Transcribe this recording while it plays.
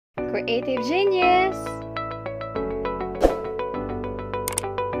creative genius!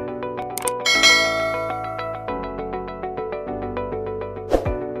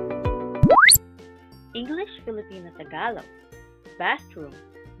 English, Filipino, Tagalog. Bathroom,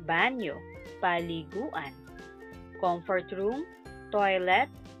 banyo, paliguan. Comfort room, toilet,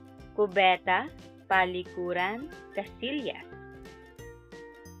 kubeta, palikuran, casillas.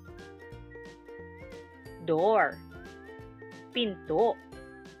 Door, pinto.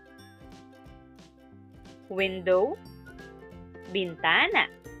 Window, bintana.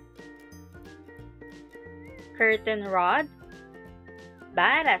 Curtain rod,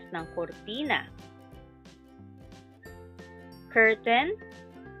 baras ng kurtina. Curtain,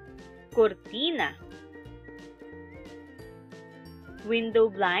 kurtina.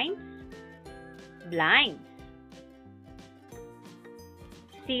 Window blinds, blinds.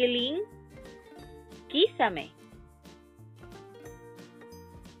 Ceiling, kisame.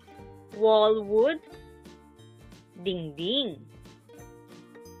 Wall wood, dingding.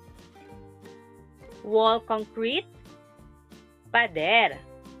 Wall concrete, pader.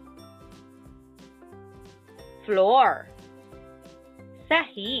 Floor,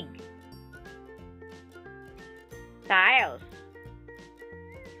 sahig. Tiles,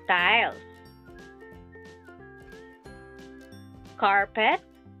 tiles. Carpet,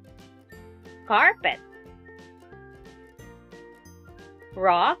 carpet.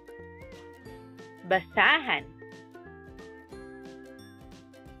 Rock, basahan.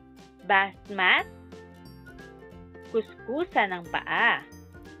 Bath mat, kuskusan ng paa.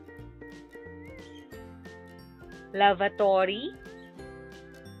 Lavatory,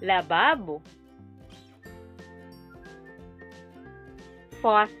 lababo.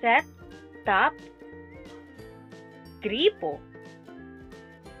 Faucet, tap, gripo.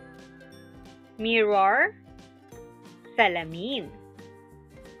 Mirror, salamin.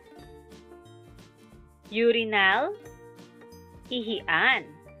 Urinal,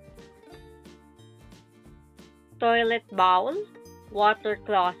 ihian. Toilet bowl, water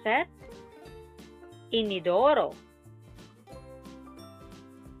closet, inidoro.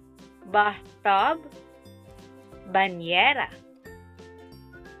 Bathtub, banyera.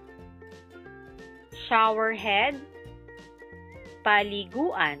 Shower head,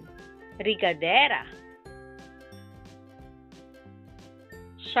 paliguan, rigadera.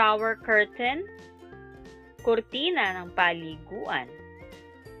 Shower curtain, kurtina ng paliguan.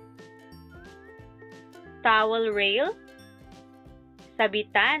 Towel rail,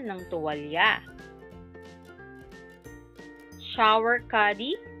 sabitan ng tuwalya. Shower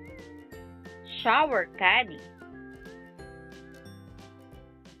caddy, shower caddy.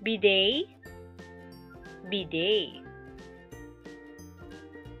 Bidet, bidet.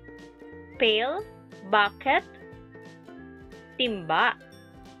 Pail, bucket, timba.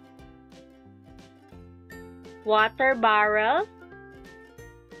 Water barrel,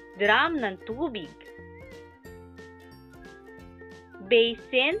 drum ng tubig.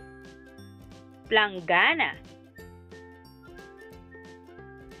 Basin, planggana.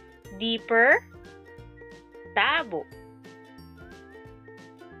 Dipper, tabo.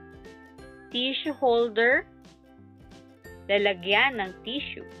 Tissue holder, lalagyan ng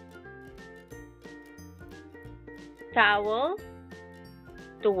tissue. Towel,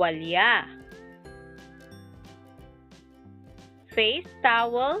 tuwalya. Face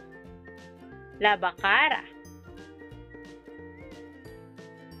towel, labakara.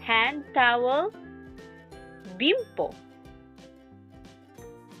 Hand towel, bimpo.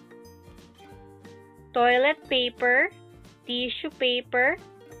 Toilet paper, tissue paper,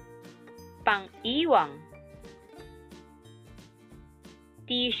 pang-iwang.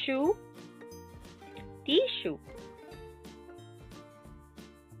 Tissue, tissue.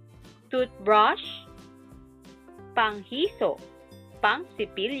 Toothbrush, panghiso,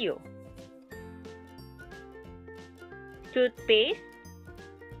 pangsipilyo. Toothpaste,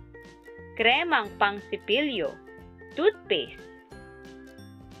 kremang pangsipilyo, toothpaste.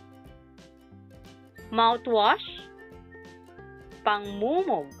 Mouthwash,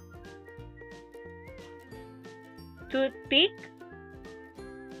 pangmumog. Toothpick,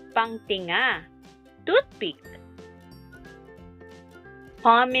 pangtinga, toothpick.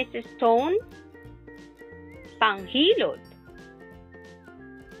 Pumice stone, panghilod.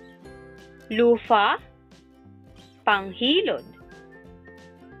 Lufa, panghilod.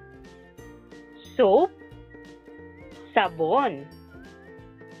 Soap, sabon.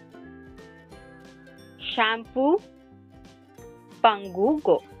 Shampoo,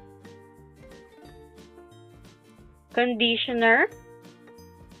 panggugo. Conditioner,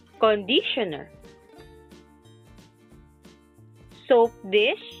 conditioner. Soap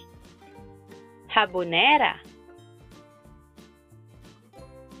dish, Habonera.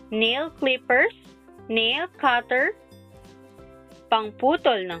 Nail clippers, nail cutter,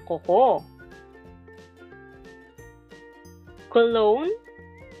 pangputol ng kuko. Cologne,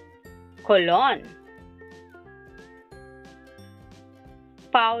 cologne.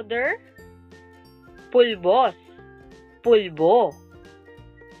 Powder, pulbos, pulbo.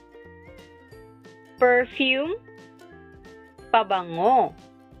 Perfume, pabango.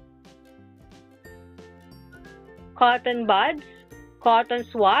 Cotton buds, cotton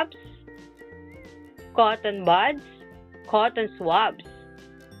swabs, cotton buds, cotton swabs.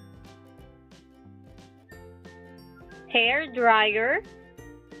 Hair dryer,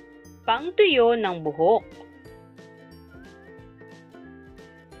 pangtuyo ng buhok.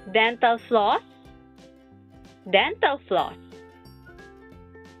 Dental floss, dental floss.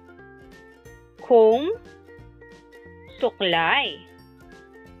 Comb, suklay.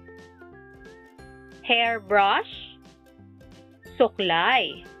 Hairbrush,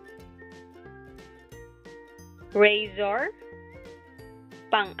 suklay. Razor,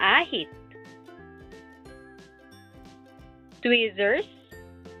 pang-ahit. Tweezers,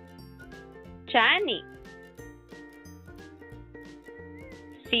 tiyanik.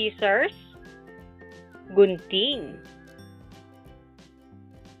 Scissors, gunting.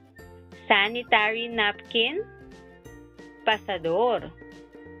 Sanitary napkin, pasador.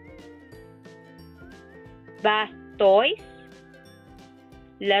 Bath toys,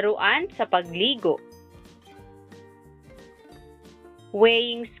 laruan sa pagligo.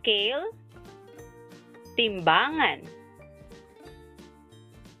 Weighing scale, timbangan.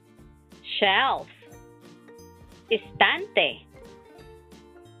 Shelf, estante.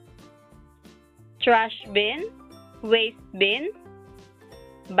 Trash bin, waste bin,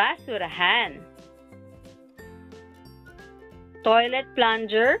 basurahan. Toilet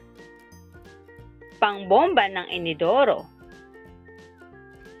plunger, pangbomba ng inidoro.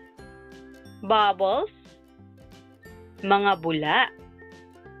 Bubbles, mga bula.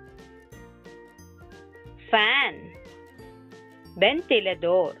 Fan,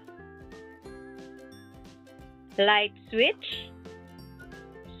 ventilador. Light switch,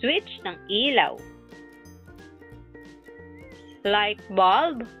 switch ng ilaw. Light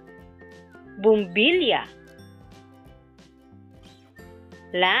bulb, bumbilya.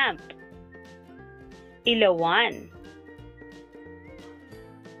 Lamp, ilawan.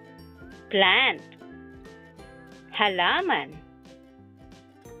 Plant, halaman.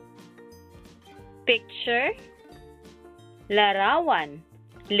 Picture, larawan,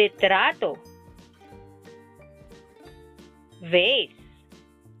 litrato. Vase,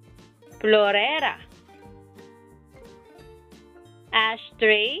 florera.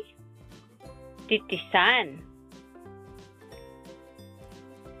 Ashtray, titisan.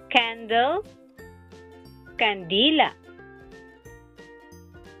 Candle, kandila.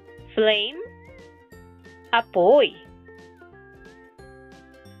 Flame, apoy.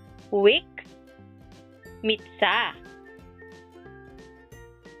 Wick, mitsa.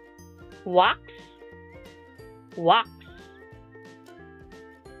 Wax, wax.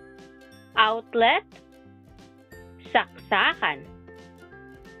 Outlet, saksakan.